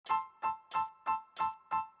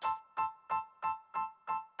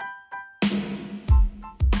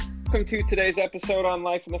Welcome to today's episode on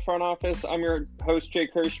Life in the Front Office. I'm your host,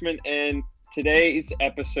 Jake Hirschman, and today's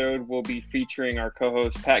episode will be featuring our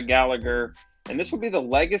co-host, Pat Gallagher, and this will be the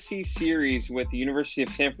Legacy Series with the University of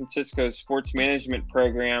San Francisco's Sports Management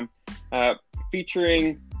Program,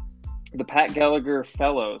 featuring the Pat Gallagher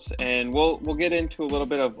Fellows. And we'll get into a little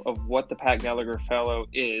bit of what the Pat Gallagher Fellow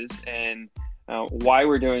is and why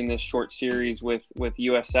we're doing this short series with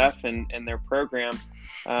USF and their program.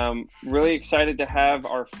 Really excited to have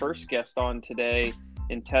our first guest on today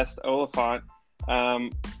in Tess Oliphant.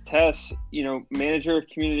 Tess, manager of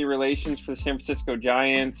community relations for the San Francisco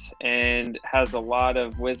Giants, and has a lot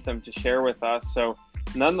of wisdom to share with us. So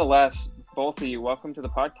nonetheless, both of you, welcome to the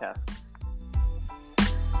podcast.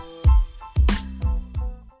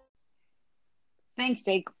 Thanks,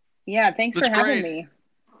 Jake. Yeah, thanks for having me.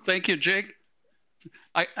 Thank you, Jake.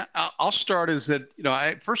 I'll start as that,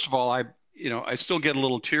 first of all, I still get a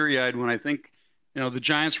little teary-eyed when I think, the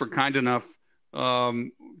Giants were kind enough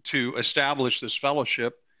to establish this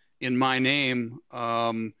fellowship in my name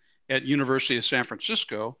at University of San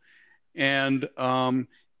Francisco. And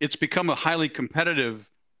it's become a highly competitive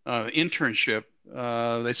internship.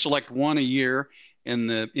 They select one a year, and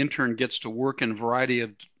the intern gets to work in a variety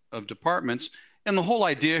of departments. And the whole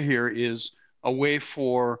idea here is a way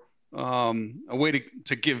to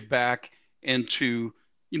give back and to,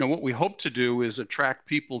 what we hope to do is attract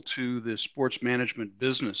people to the sports management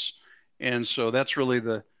business. And so that's really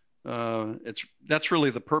the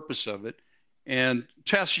purpose of it. And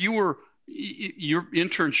Tess, your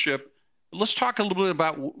internship, let's talk a little bit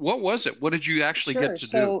about what was it? What did you actually get to do?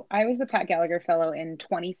 So I was the Pat Gallagher Fellow in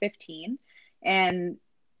 2015, and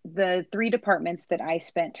the three departments that I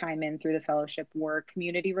spent time in through the fellowship were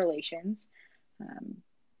community relations,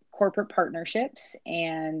 corporate partnerships,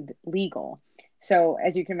 and legal. So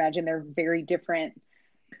as you can imagine, they're very different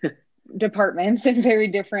departments and very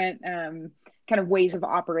different kind of ways of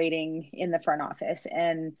operating in the front office.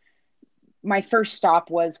 And my first stop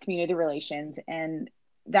was community relations. And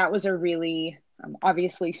that was a really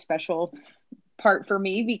obviously special part for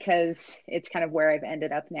me because it's kind of where I've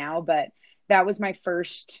ended up now. But that was my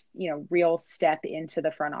first, real step into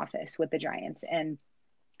the front office with the Giants. And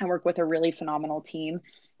I work with a really phenomenal team,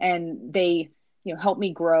 and they, helped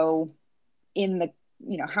me grow in the,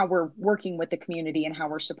 how we're working with the community and how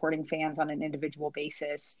we're supporting fans on an individual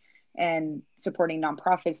basis and supporting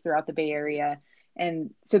nonprofits throughout the Bay Area.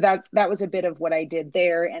 And so that was a bit of what I did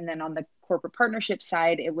there. And then on the corporate partnership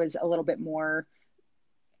side, it was a little bit more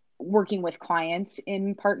working with clients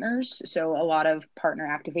in partners. So a lot of partner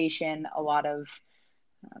activation, a lot of,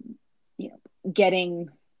 getting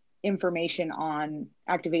information on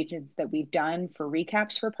activations that we've done for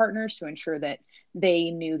recaps for partners to ensure that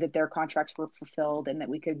they knew that their contracts were fulfilled and that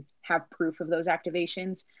we could have proof of those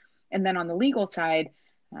activations. And then on the legal side,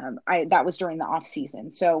 that was during the off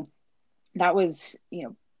season. So that was,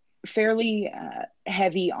 fairly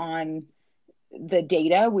heavy on the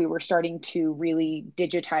data. We were starting to really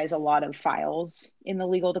digitize a lot of files in the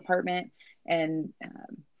legal department and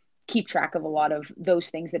keep track of a lot of those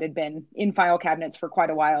things that had been in file cabinets for quite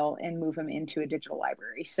a while and move them into a digital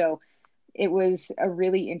library. So it was a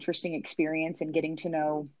really interesting experience and getting to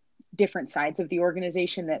know different sides of the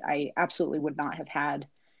organization that I absolutely would not have had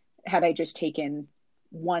I just taken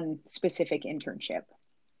one specific internship.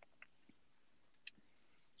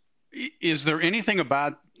 Is there anything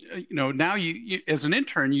about, now you as an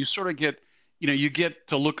intern, you sort of get, you get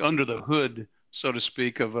to look under the hood, so to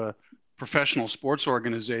speak, of a professional sports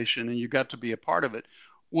organization, and you got to be a part of it.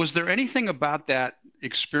 Was there anything about that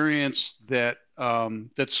experience that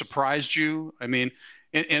that surprised you? I mean,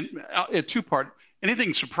 and a two-part,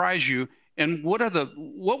 anything surprised you, and what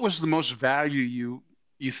was the most value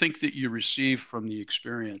you think that you received from the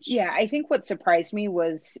experience? Yeah, I think what surprised me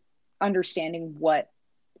was understanding what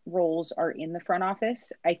roles are in the front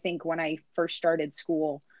office. I think when I first started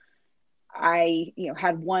school, I,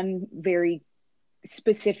 had one very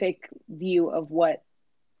specific view of what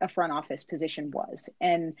a front office position was.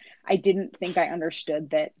 And I didn't think I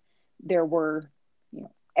understood that there were,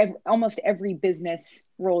 almost every business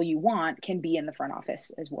role you want can be in the front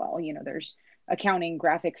office as well. There's accounting,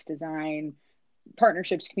 graphics design,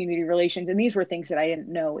 partnerships, community relations, and these were things that I didn't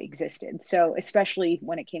know existed. So especially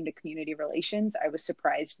when it came to community relations, I was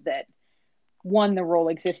surprised that one, the role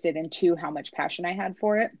existed, and two, how much passion I had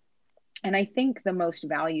for it. And I think the most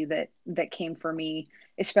value that came for me,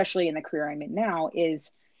 especially in the career I'm in now,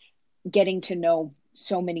 is getting to know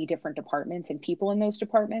so many different departments and people in those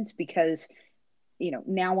departments, because,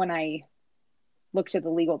 now when I look to the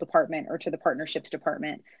legal department or to the partnerships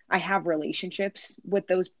department, I have relationships with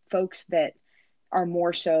those folks that are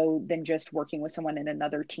more so than just working with someone in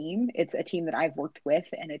another team. It's a team that I've worked with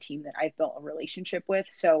and a team that I've built a relationship with.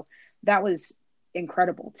 So that was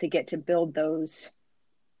incredible to get to build those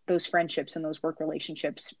friendships and those work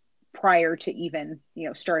relationships prior to even,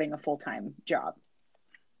 starting a full-time job.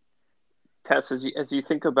 Tess, as you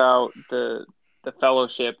think about the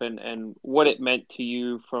fellowship and what it meant to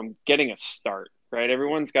you from getting a start, right?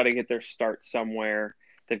 Everyone's got to get their start somewhere.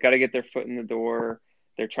 They've got to get their foot in the door.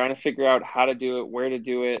 They're trying to figure out how to do it, where to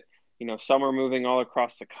do it. Some are moving all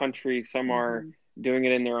across the country. Some are doing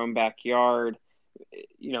it in their own backyard.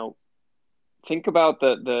 Think about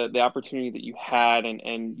the opportunity that you had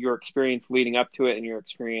and your experience leading up to it and your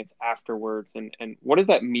experience afterwards. And what does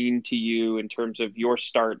that mean to you in terms of your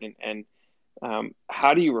start and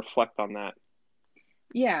how do you reflect on that?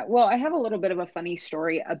 Yeah, well, I have a little bit of a funny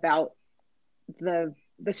story about the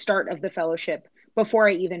start of the fellowship before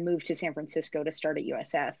I even moved to San Francisco to start at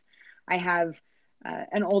USF. I have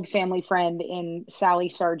an old family friend in Sally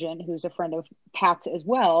Sargent, who's a friend of Pat's as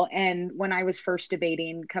well. And when I was first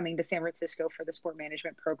debating coming to San Francisco for the sport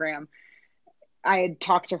management program, I had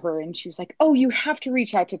talked to her and she was like, "Oh, you have to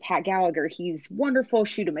reach out to Pat Gallagher. He's wonderful.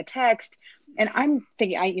 Shoot him a text." And I'm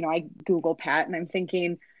thinking, I Google Pat and I'm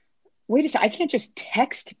thinking, wait a second, I can't just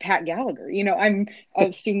text Pat Gallagher. I'm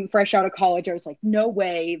a student fresh out of college. I was like, no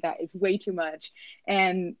way, that is way too much.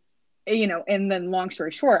 And, and then long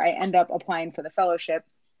story short, I end up applying for the fellowship.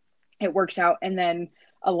 It works out. And then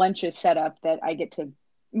a lunch is set up that I get to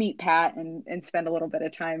meet Pat and spend a little bit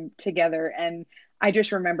of time together. And I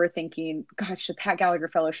just remember thinking, gosh, the Pat Gallagher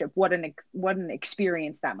Fellowship, what an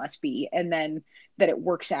experience that must be. And then that it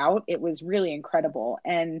works out, it was really incredible.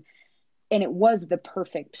 And it was the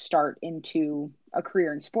perfect start into a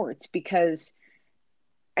career in sports, because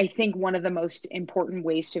I think one of the most important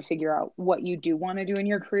ways to figure out what you do want to do in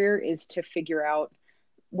your career is to figure out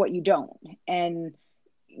what you don't. And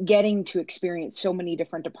getting to experience so many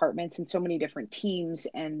different departments and so many different teams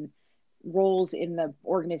and roles in the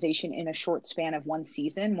organization in a short span of one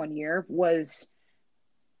year, was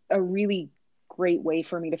a really great way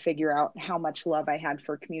for me to figure out how much love I had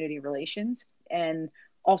for community relations, and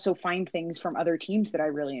also find things from other teams that I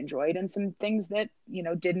really enjoyed and some things that,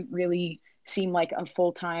 didn't really seem like a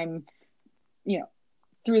full-time,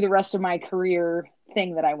 through the rest of my career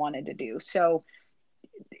thing that I wanted to do. So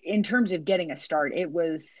in terms of getting a start, it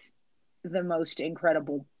was the most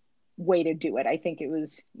incredible way to do it. I think it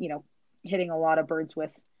was, hitting a lot of birds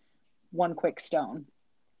with one quick stone.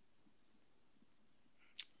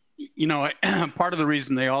 Part of the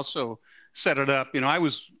reason they also set it up, I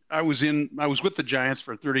was with the Giants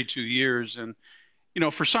for 32 years. And,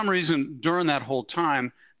 for some reason during that whole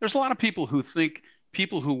time, there's a lot of people who think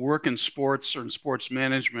people who work in sports or in sports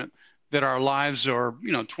management that our lives are,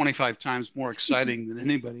 25 times more exciting than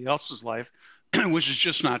anybody else's life, which is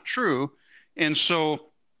just not true. And so,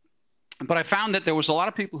 but I found that there was a lot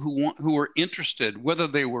of people who were interested, whether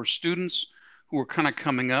they were students who were kind of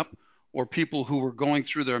coming up or people who were going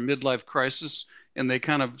through their midlife crisis, and they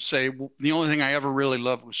kind of say, well, the only thing I ever really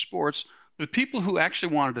loved was sports, but people who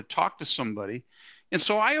actually wanted to talk to somebody. And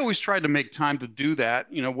so I always tried to make time to do that,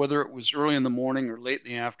 whether it was early in the morning or late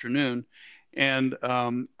in the afternoon. And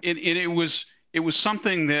it was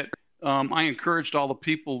something that I encouraged all the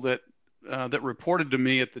people that reported to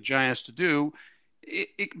me at the Giants to do,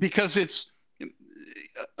 because it's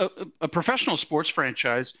a professional sports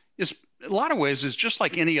franchise is, in a lot of ways, is just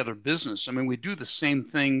like any other business. I mean, we do the same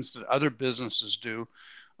things that other businesses do.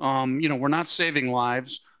 We're not saving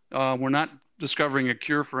lives. We're not discovering a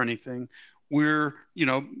cure for anything. There's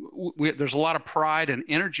a lot of pride and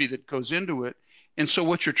energy that goes into it. And so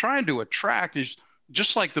what you're trying to attract is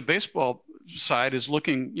just like the baseball side is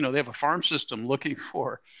looking, they have a farm system looking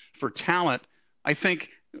for talent. I think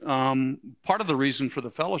part of the reason for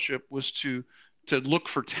the fellowship was to look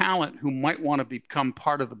for talent who might want to become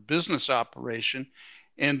part of the business operation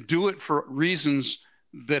and do it for reasons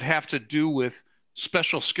that have to do with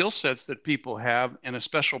special skill sets that people have and a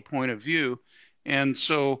special point of view. And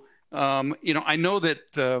so, I know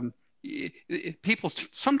that people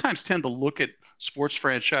sometimes tend to look at sports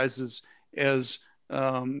franchises as,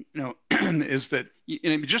 is that,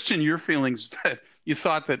 just in your feelings that you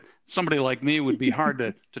thought that somebody like me would be hard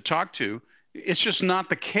to talk to. It's just not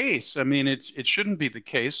the case. I mean, it shouldn't be the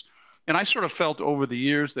case. And I sort of felt over the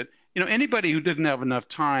years that, anybody who didn't have enough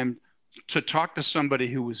time to talk to somebody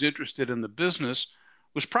who was interested in the business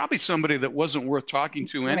was probably somebody that wasn't worth talking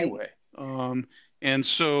to anyway. Right. And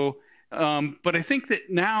so, but I think that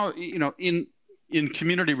now, in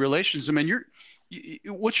community relations, I mean,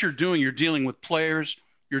 what you're doing, you're dealing with players,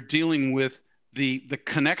 you're dealing with the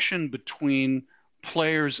connection between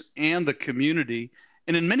players and the community.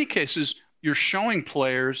 And in many cases, you're showing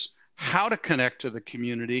players how to connect to the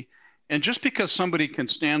community. And just because somebody can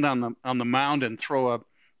stand on the mound and throw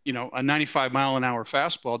a 95 mile an hour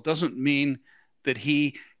fastball doesn't mean that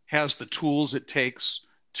he has the tools it takes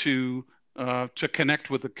to connect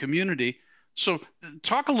with the community. So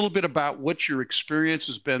talk a little bit about what your experience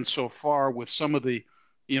has been so far with some of the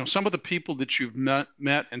people that you've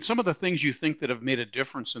met and some of the things you think that have made a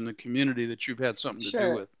difference in the community that you've had something to do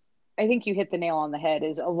Sure. with. I think you hit the nail on the head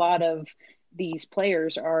is a lot of these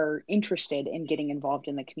players are interested in getting involved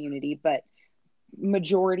in the community, but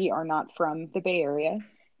majority are not from the Bay Area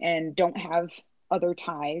and don't have other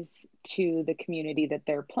ties to the community that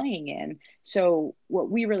they're playing in. So what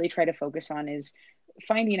we really try to focus on is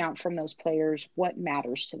finding out from those players what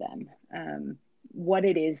matters to them, what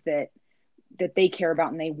it is that they care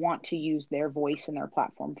about and they want to use their voice and their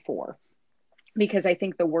platform for. Because I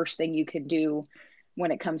think the worst thing you can do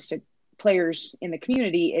when it comes to players in the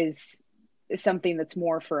community is something that's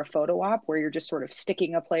more for a photo op where you're just sort of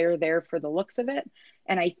sticking a player there for the looks of it.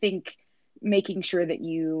 And I think making sure that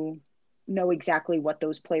you know exactly what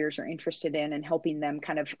those players are interested in and helping them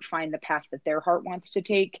kind of find the path that their heart wants to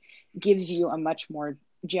take gives you a much more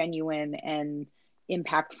genuine and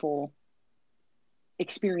impactful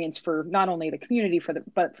experience for not only the community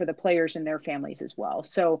but for the players and their families as well.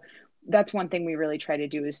 So that's one thing we really try to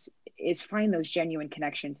do is find those genuine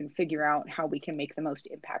connections and figure out how we can make the most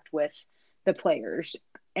impact with the players.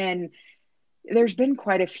 And there's been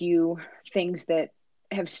quite a few things that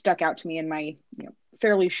have stuck out to me in my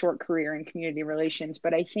fairly short career in community relations,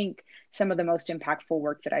 but I think some of the most impactful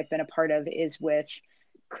work that I've been a part of is with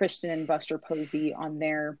Kristen and Buster Posey on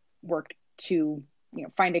their work to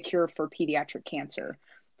find a cure for pediatric cancer.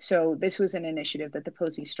 So this was an initiative that the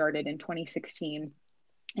Posey started in 2016.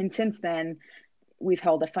 And since then, we've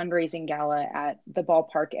held a fundraising gala at the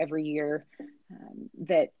ballpark every year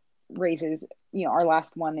that raises, our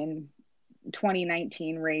last one in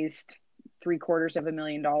 2019 raised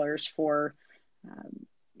 $750,000 for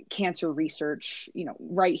cancer research,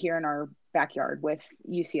 right here in our backyard with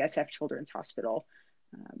UCSF Children's Hospital.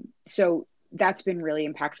 So that's been really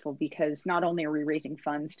impactful because not only are we raising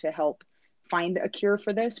funds to help find a cure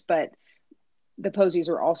for this, but the Poseys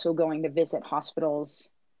are also going to visit hospitals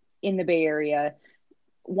in the Bay Area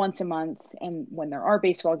once a month. And when there are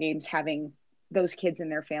baseball games, having those kids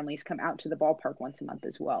and their families come out to the ballpark once a month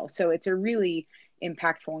as well. So it's a really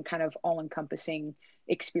impactful and kind of all-encompassing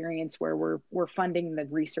experience where we're funding the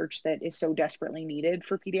research that is so desperately needed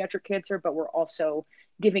for pediatric cancer, but we're also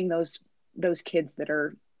giving those kids that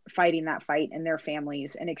are fighting that fight and their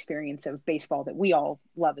families an experience of baseball that we all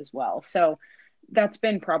love as well. So that's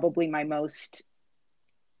been probably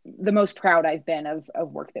the most proud I've been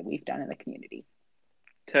of work that we've done in the community.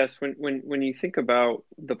 Tess, when you think about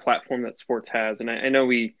the platform that sports has, and I know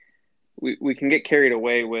we can get carried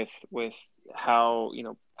away with how,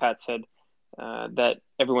 Pat said that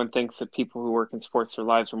everyone thinks that people who work in sports, their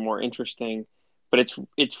lives are more interesting, but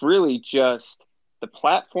it's really just the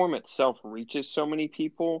platform itself reaches so many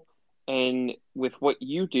people. And with what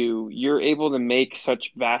you do, you're able to make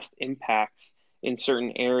such vast impacts in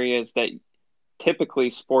certain areas that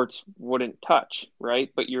typically sports wouldn't touch,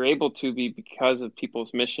 right? But you're able to be because of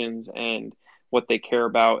people's missions and what they care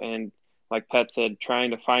about. And like Pat said,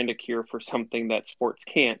 trying to find a cure for something that sports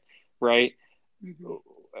can't, right? Mm-hmm.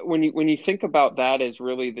 When you think about that as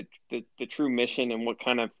really the true mission and what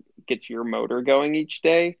kind of gets your motor going each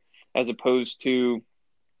day, as opposed to,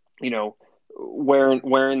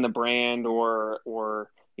 wearing the brand or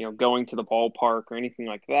going to the ballpark or anything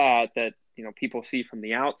like that people see from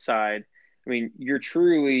the outside. I mean, you're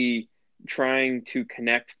truly trying to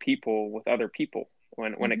connect people with other people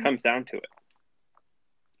when mm-hmm. it comes down to it.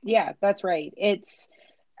 Yeah, that's right.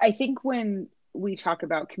 I think when we talk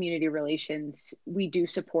about community relations, we do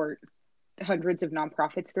support hundreds of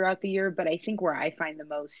nonprofits throughout the year, but I think where I find the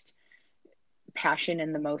most passion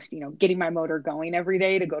and the most, getting my motor going every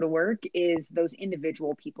day to go to work is those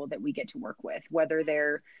individual people that we get to work with, whether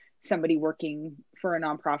they're somebody working for a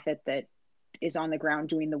nonprofit that is on the ground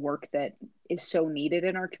doing the work that is so needed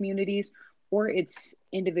in our communities, or it's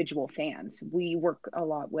individual fans. We work a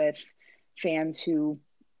lot with fans who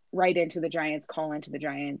write into the Giants, call into the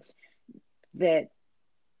Giants, that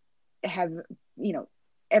have,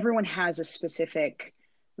 everyone has a specific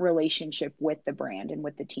relationship with the brand and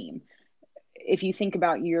with the team. If you think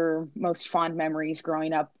about your most fond memories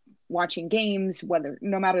growing up, watching games,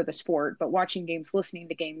 no matter the sport, but watching games, listening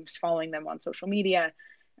to games, following them on social media,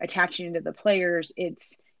 attaching to the players,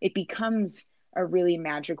 it becomes a really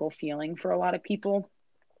magical feeling for a lot of people.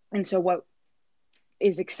 And so what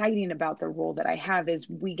is exciting about the role that I have is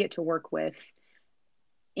we get to work with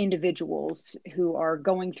individuals who are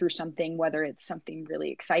going through something, whether it's something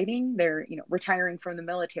really exciting, they're, retiring from the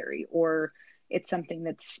military, or it's something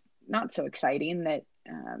that's not so exciting that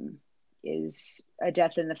is a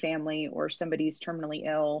death in the family or somebody's terminally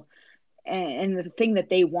ill. And the thing that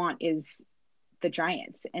they want is the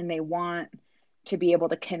Giants, and they want to be able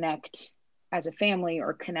to connect as a family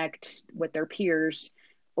or connect with their peers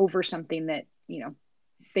over something that,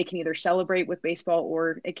 they can either celebrate with baseball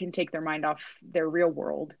or it can take their mind off their real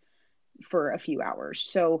world for a few hours.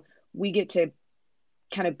 So we get to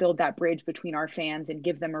kind of build that bridge between our fans and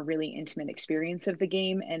give them a really intimate experience of the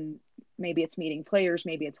game. And maybe it's meeting players,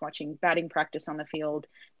 maybe it's watching batting practice on the field,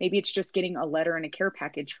 maybe it's just getting a letter and a care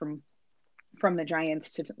package from the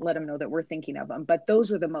Giants to let them know that we're thinking of them. But those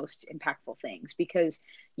are the most impactful things because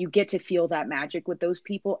you get to feel that magic with those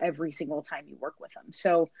people every single time you work with them.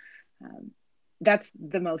 So that's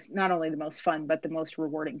not only the most fun, but the most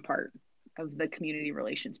rewarding part of the community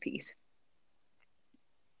relations piece.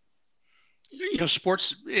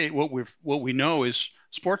 Sports, what we know is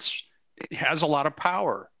sports has a lot of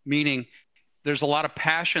power, meaning there's a lot of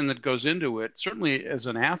passion that goes into it. Certainly as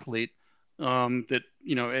an athlete, that,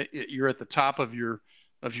 you're at the top of your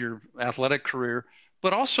athletic career,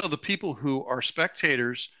 but also the people who are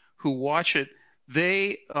spectators who watch it,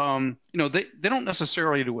 they don't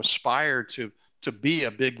necessarily to aspire to be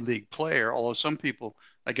a big league player, although some people,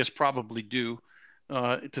 I guess, probably do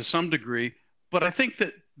to some degree. But I think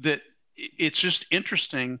that it's just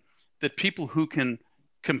interesting that people who can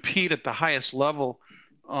compete at the highest level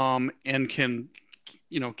and can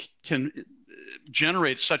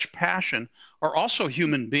generate such passion are also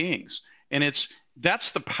human beings, and that's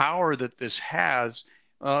the power that this has.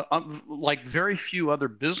 Like very few other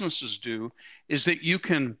businesses do, is that you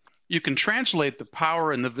can translate the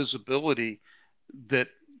power and the visibility that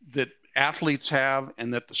athletes have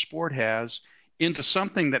and that the sport has into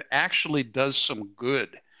something that actually does some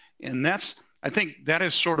good. And I think that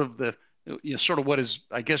is sort of what is,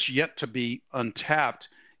 I guess, yet to be untapped,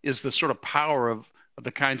 is the sort of power of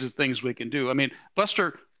the kinds of things we can do. I mean,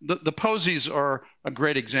 Buster, the Posies are a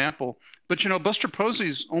great example, but Buster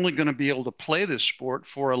Posey's only going to be able to play this sport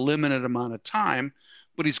for a limited amount of time,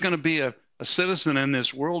 but he's going to be a citizen in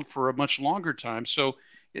this world for a much longer time. So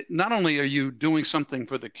not only are you doing something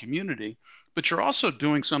for the community, but you're also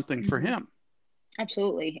doing something for him.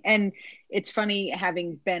 Absolutely. And it's funny,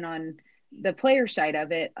 having been on the player side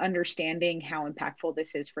of it, understanding how impactful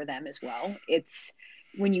this is for them as well. It's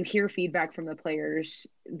when you hear feedback from the players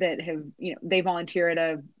that have, they volunteer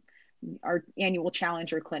at our annual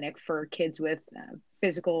Challenger clinic for kids with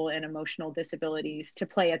physical and emotional disabilities to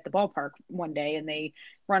play at the ballpark one day, and they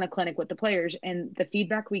run a clinic with the players, and the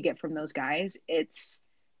feedback we get from those guys, it's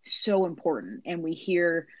so important. And we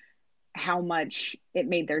hear how much it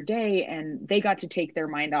made their day, and they got to take their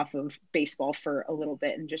mind off of baseball for a little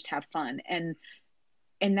bit and just have fun. And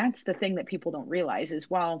that's the thing that people don't realize is,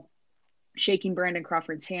 while shaking Brandon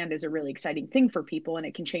Crawford's hand is a really exciting thing for people and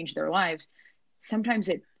it can change their lives, sometimes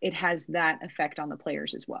it has that effect on the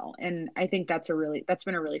players as well. And I think that's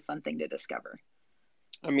been a really fun thing to discover.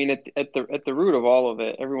 I mean, at the root of all of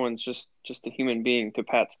it, everyone's just a human being, to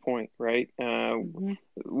Pat's point, right?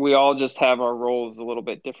 We all just have our roles a little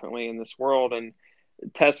bit differently in this world. And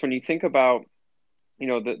Tess, when you think about,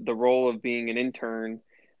 the role of being an intern,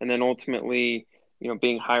 and then ultimately,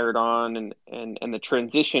 being hired on, and the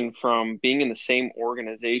transition from being in the same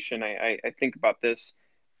organization, I think about this,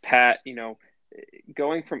 Pat,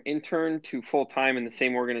 going from intern to full-time in the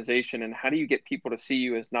same organization, and how do you get people to see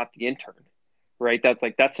you as not the intern? Right.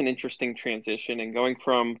 That's an interesting transition, and going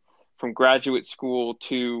from graduate school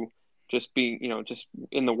to just being, just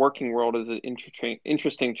in the working world is an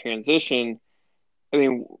interesting transition. I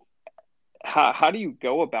mean, how do you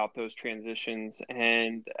go about those transitions?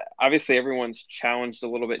 And obviously everyone's challenged a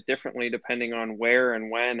little bit differently depending on where and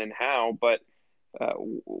when and how, but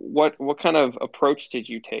what kind of approach did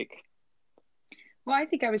you take? Well, I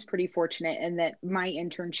think I was pretty fortunate in that my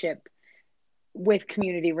internship with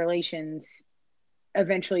community relations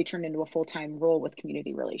eventually turned into a full-time role with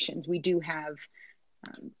community relations. We do have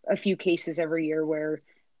a few cases every year where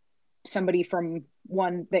somebody from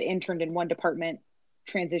that interned in one department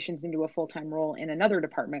transitions into a full-time role in another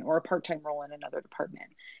department, or a part-time role in another department.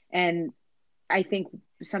 And I think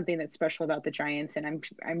something that's special about the Giants, and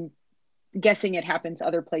I'm guessing it happens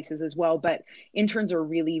other places as well, but interns are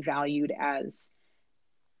really valued as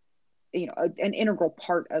an integral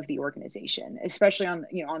part of the organization, especially on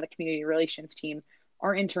the community relations team.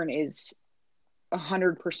 Our intern is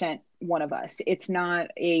 100% one of us. It's not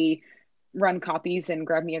a run copies and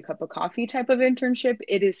grab me a cup of coffee type of internship.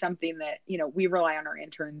 It is something that, we rely on our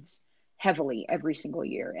interns heavily every single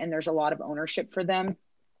year, and there's a lot of ownership for them.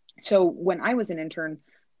 So when I was an intern,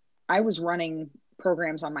 I was running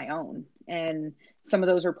programs on my own, and some of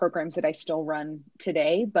those are programs that I still run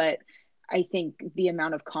today. But I think the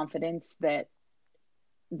amount of confidence that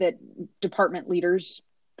department leaders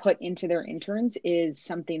put into their interns is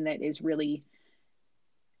something that is really,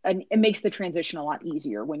 and it makes the transition a lot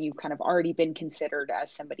easier when you've kind of already been considered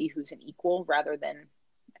as somebody who's an equal rather than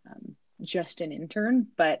just an intern.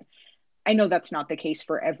 But I know that's not the case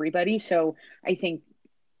for everybody. So I think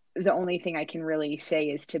the only thing I can really say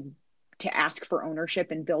is to ask for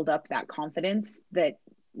ownership and build up that confidence that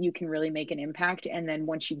you can really make an impact. And then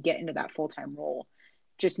once you get into that full-time role,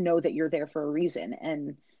 just know that you're there for a reason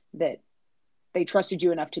and that they trusted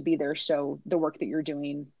you enough to be there. So the work that you're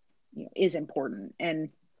doing, is important. And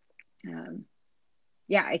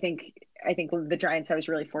yeah, I think the Giants, I was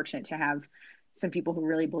really fortunate to have some people who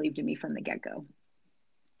really believed in me from the get-go.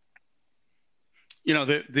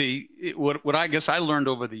 What I guess I learned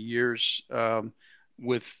over the years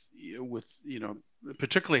with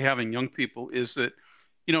particularly having young people is that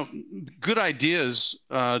good ideas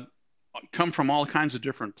come from all kinds of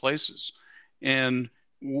different places, and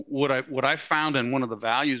what I found, and one of the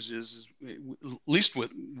values is at least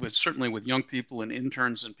with certainly with young people and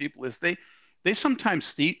interns and people, is they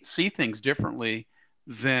sometimes see things differently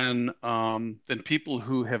than people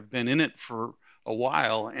who have been in it for a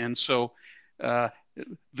while. And so the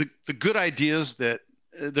good ideas that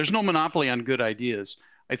there's no monopoly on good ideas.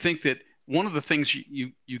 I think that one of the things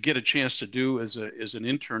you get a chance to do as an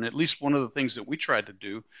intern, at least one of the things that we tried to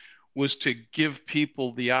do, was to give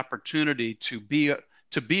people the opportunity to be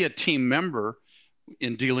a team member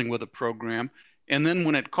in dealing with a program, and then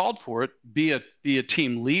when it called for it, be a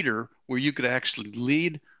team leader where you could actually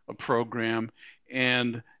lead a program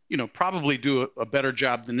and probably do a better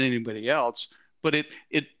job than anybody else. But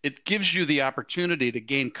it gives you the opportunity to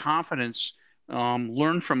gain confidence,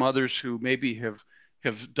 learn from others who maybe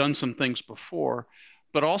have done some things before,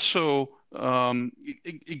 but also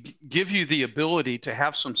give you the ability to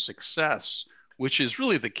have some success, which is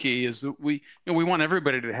really the key. Is that we want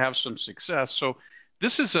everybody to have some success. So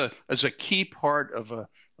this is a key part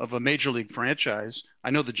of a major league franchise. I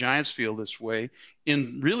know the Giants feel this way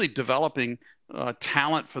in really developing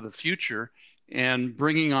talent for the future and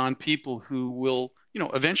bringing on people who will,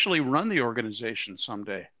 eventually run the organization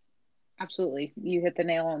someday. Absolutely. You hit the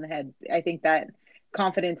nail on the head. I think that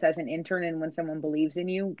confidence as an intern and when someone believes in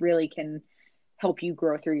you really can help you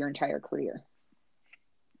grow through your entire career.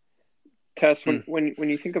 Tess, when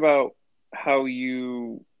you think about how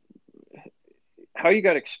you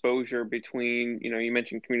got exposure between, you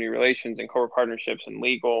mentioned community relations and corporate partnerships and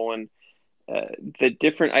legal and the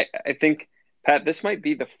different, I think, Pat, this might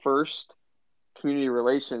be the first community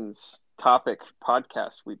relations topic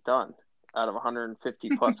podcast we've done out of 150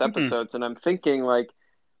 plus episodes. And I'm thinking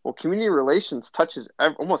well, community relations touches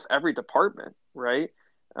almost every department, right?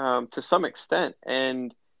 To some extent.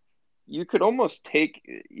 And you could almost take,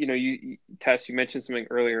 Tess, you mentioned something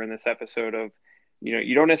earlier in this episode of,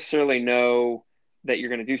 you don't necessarily know that you're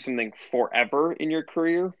going to do something forever in your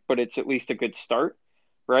career, but it's at least a good start,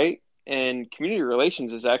 right? And community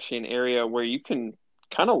relations is actually an area where you can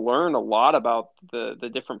kind of learn a lot about the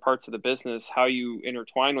different parts of the business, how you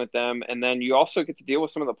intertwine with them. And then you also get to deal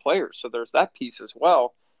with some of the players. So there's that piece as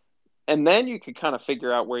well. And then you could kind of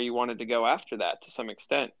figure out where you wanted to go after that to some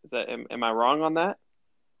extent. Am I wrong on that?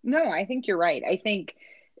 No, I think you're right. I think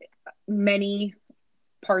many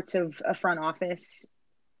parts of a front office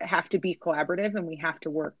have to be collaborative, and we have to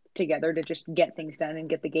work together to just get things done and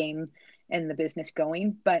get the game and the business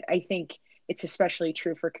going. But I think it's especially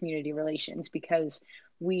true for community relations because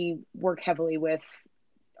we work heavily with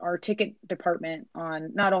our ticket department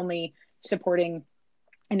on not only supporting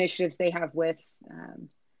initiatives they have with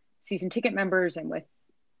season ticket members and with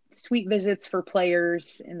suite visits for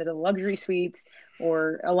players into the luxury suites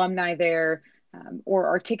or alumni there, or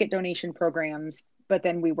our ticket donation programs. But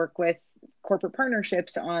then we work with corporate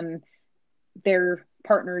partnerships on their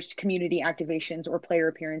partners' community activations or player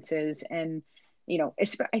appearances. And,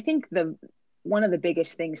 I think one of the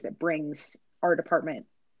biggest things that brings our department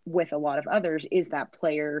with a lot of others is that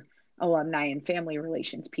player, alumni, and family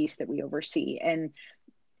relations piece that we oversee. And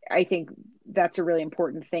I think that's a really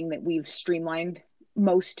important thing that we've streamlined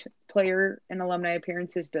most player and alumni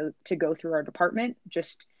appearances to go through our department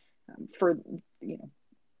just for,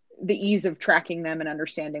 the ease of tracking them and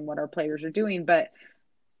understanding what our players are doing. But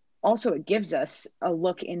also it gives us a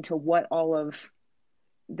look into what all of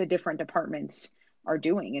the different departments are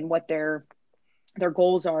doing and what their their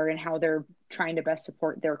goals are and how they're trying to best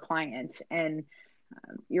support their clients. And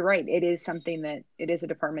you're right, it is something that it is a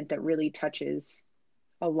department that really touches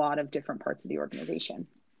a lot of different parts of the organization.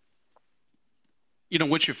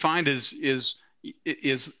 What you find is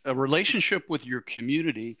a relationship with your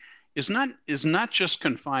community is not just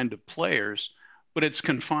confined to players, but it's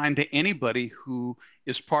confined to anybody who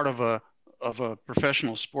is part of a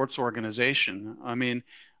professional sports organization. I mean,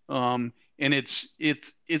 and it's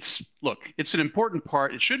look, it's an important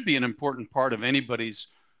part. It should be an important part of anybody's,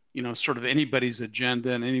 sort of anybody's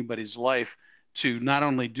agenda and anybody's life, to not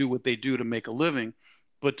only do what they do to make a living,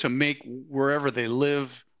 but to make wherever they live,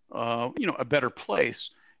 a better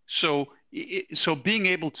place. So being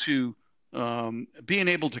able to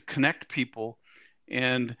connect people,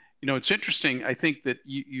 and it's interesting. I think that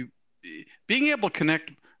you being able to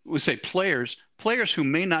connect, we say players who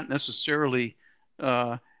may not necessarily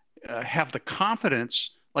uh, have the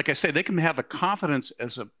confidence. Like I say, they can have the confidence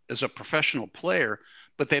as a professional player,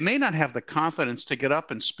 but they may not have the confidence to get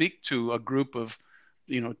up and speak to a group of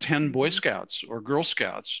 10 Boy Scouts or Girl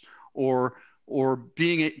Scouts, or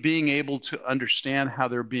being able to understand how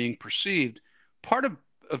they're being perceived. Part of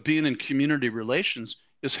being in community relations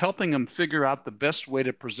is helping them figure out the best way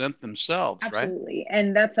to present themselves, right? Absolutely.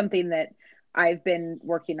 And that's something that I've been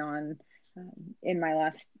working on in my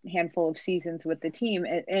last handful of seasons with the team.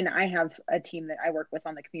 And I have a team that I work with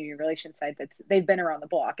on the community relations side they've been around the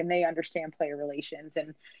block and they understand player relations.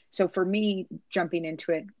 And so for me, jumping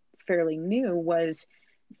into it fairly new was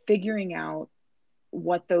figuring out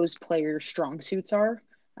what those players' strong suits are.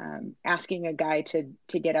 Asking a guy to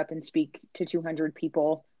get up and speak to 200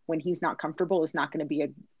 people when he's not comfortable is not going to be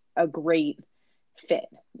a great fit.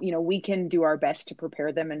 We can do our best to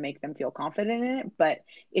prepare them and make them feel confident in it, but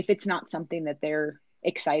if it's not something that they're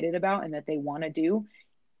excited about and that they want to do,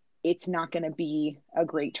 it's not going to be a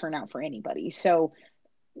great turnout for anybody. So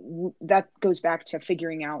that goes back to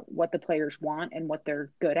figuring out what the players want and what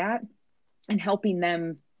they're good at, and helping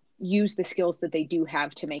them use the skills that they do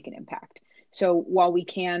have to make an impact. So while we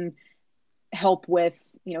can help with,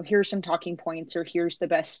 here's some talking points, or here's the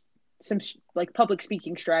best, some like public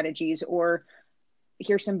speaking strategies, or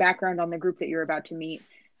here's some background on the group that you're about to meet,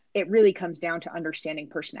 it really comes down to understanding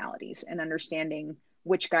personalities and understanding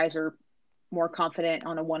which guys are more confident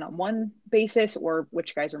on a one-on-one basis or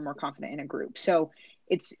which guys are more confident in a group. So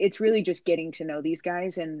it's really just getting to know these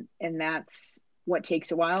guys, and that's what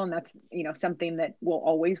takes a while, and that's something that we'll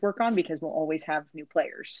always work on because we'll always have new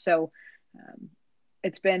players. So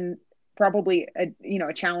it's been probably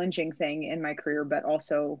a challenging thing in my career, but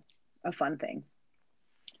also a fun thing.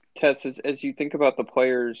 Tess, as you think about the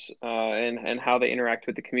players and how they interact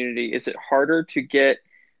with the community, is it harder to get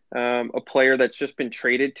a player that's just been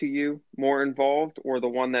traded to you more involved, or the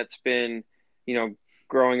one that's been,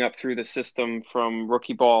 growing up through the system from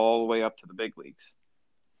rookie ball all the way up to the big leagues?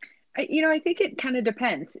 I think it kind of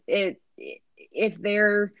depends. If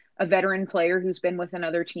they're a veteran player who's been with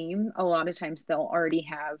another team, a lot of times they'll already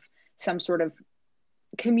have some sort of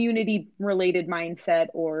community related mindset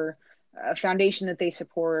or a foundation that they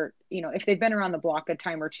support. If they've been around the block a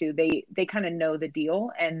time or two, they kind of know the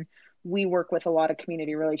deal. And we work with a lot of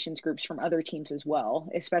community relations groups from other teams as well,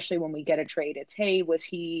 especially when we get a trade. It's, hey, was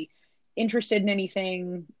he interested in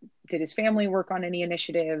anything? Did his family work on any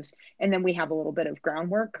initiatives? And then we have a little bit of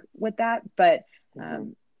groundwork with that. But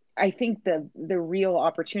I think the real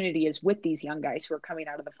opportunity is with these young guys who are coming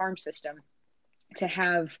out of the farm system to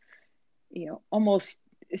have, almost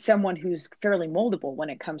someone who's fairly moldable when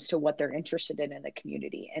it comes to what they're interested in the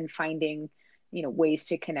community, and finding, ways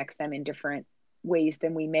to connect them in different ways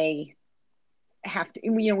than we may have to.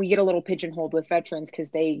 We get a little pigeonholed with veterans because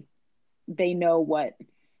they know what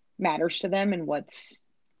matters to them and what's,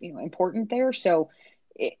 important there. So,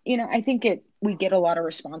 I think we get a lot of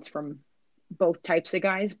response from both types of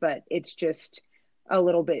guys, but it's just a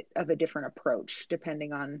little bit of a different approach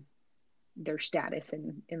depending on their status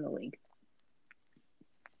in the league.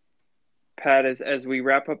 Pat, as we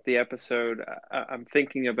wrap up the episode, I'm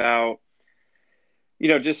thinking about,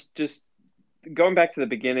 just going back to the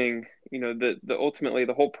beginning, the ultimately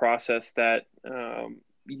the whole process that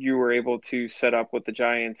you were able to set up with the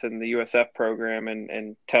Giants and the USF program,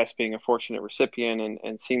 and Tess being a fortunate recipient,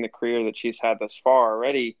 and seeing the career that she's had thus far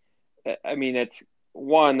already. I mean, it's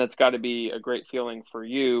one, that's got to be a great feeling for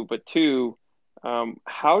you, but two,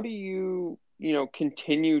 how do you,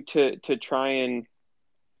 continue to try and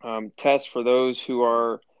test for those who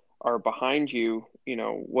are behind you,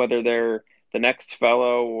 whether they're the next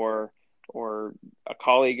fellow or a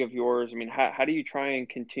colleague of yours? I mean, how do you try and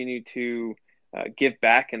continue to give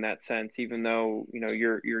back in that sense, even though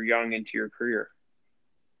you're young into your career?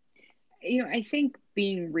 I think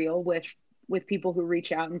being real with people who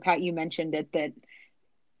reach out, and Pat, you mentioned it, that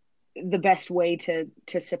the best way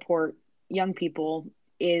to support young people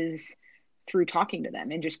is through talking to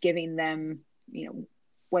them and just giving them,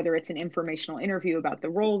 whether it's an informational interview about the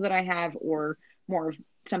role that I have or more of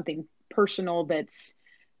something personal that's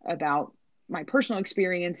about my personal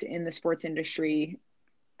experience in the sports industry.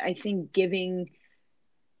 I think giving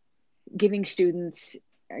students,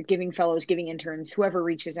 giving fellows, giving interns, whoever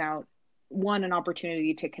reaches out, one, an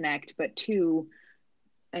opportunity to connect, but two,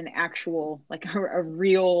 an actual, like a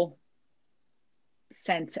real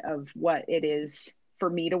sense of what it is for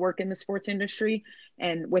me to work in the sports industry,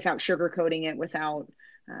 and without sugarcoating it, without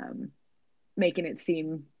making it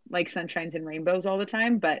seem like sunshines and rainbows all the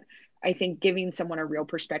time. But I think giving someone a real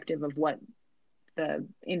perspective of what the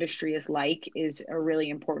industry is like is a really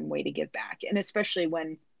important way to give back. And especially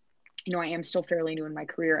when, I am still fairly new in my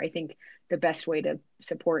career, I think the best way to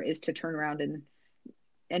support is to turn around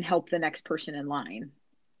and help the next person in line.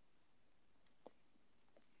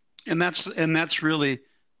 And that's really,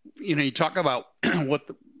 you talk about what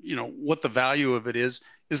the value of it is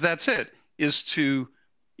that's it, is to,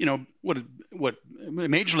 what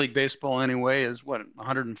Major League Baseball anyway is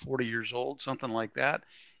 140 years old, something like that.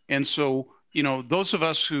 And so, those of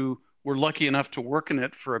us who were lucky enough to work in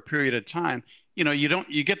it for a period of time,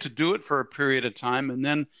 you get to do it for a period of time, and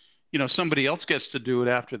then, somebody else gets to do it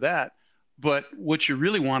after that. But what you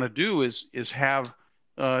really want to do is have,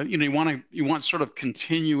 you want sort of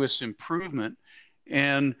continuous improvement.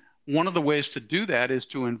 And one of the ways to do that is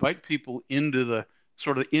to invite people into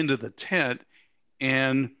the tent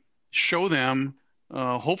and show them,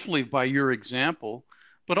 hopefully by your example,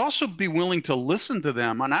 but also be willing to listen to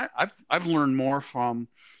them. And I've learned more from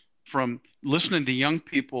listening to young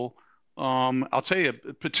people. I'll tell you,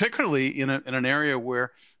 particularly in an area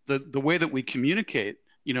where the way that we communicate,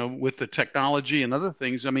 with the technology and other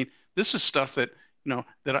things. I mean, this is stuff that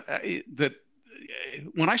that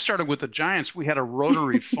when I started with the Giants, we had a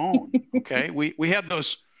rotary phone. Okay, we had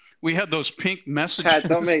those pink messages. Pat,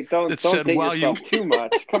 don't date yourself too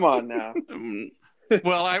much. Come on now.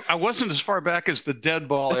 Well, I wasn't as far back as the dead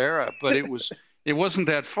ball era, but it wasn't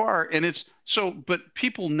that far. And but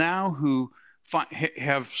people now who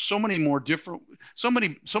have so many more different, so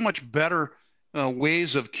much better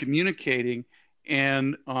ways of communicating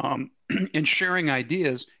and and sharing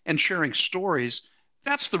ideas and sharing stories.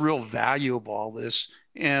 That's the real value of all this,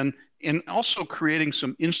 and also creating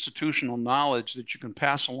some institutional knowledge that you can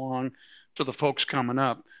pass along to the folks coming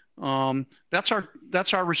up. That's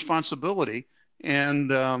our responsibility,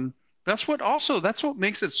 and that's what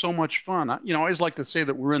makes it so much fun. I always like to say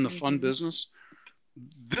that we're in the fun business.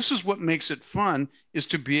 This is what makes it fun, is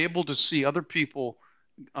to be able to see other people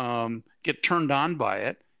get turned on by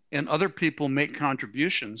it, and other people make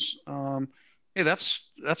contributions. Hey,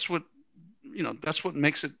 that's what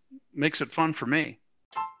makes it fun for me.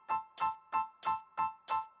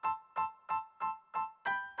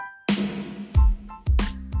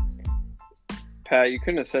 Pat, you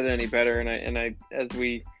couldn't have said it any better. And I as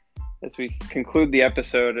we conclude the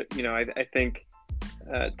episode, I think,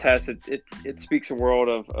 Tess, it speaks a world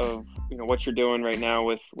of what you're doing right now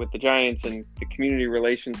with the Giants and the community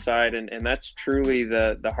relations side, and that's truly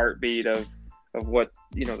the heartbeat of what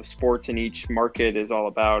the sports in each market is all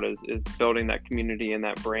about, is building that community and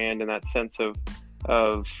that brand and that sense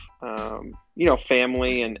of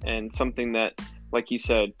family and something that, like you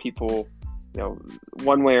said, people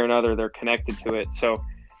one way or another they're connected to it. So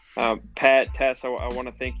Pat, Tess, I want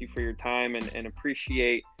to thank you for your time and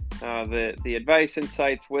appreciate the advice,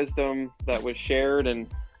 insights, wisdom that was shared. And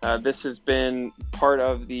this has been part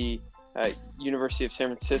of the University of San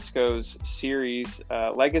Francisco's series,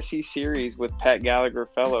 Legacy Series with Pat Gallagher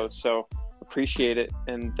Fellows. So appreciate it.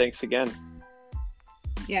 And thanks again.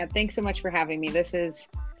 Yeah, thanks so much for having me. This is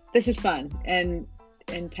fun. And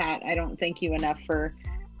Pat, I don't thank you enough for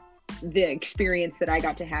the experience that I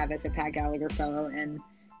got to have as a Pat Gallagher Fellow. And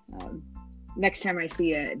next time I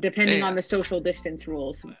see you, depending on the social distance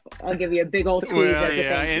rules, I'll give you a big old squeeze as a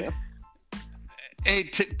thank you. Hey,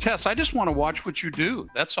 Tess, I just want to watch what you do.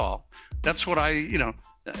 That's all. That's what I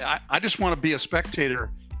just want to be a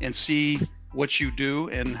spectator and see what you do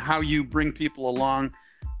and how you bring people along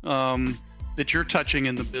that you're touching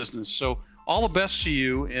in the business. So all the best to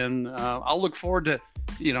you. And I'll look forward to,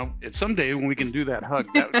 someday when we can do that hug.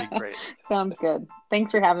 That would be great. Sounds good.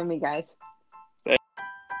 Thanks for having me, guys.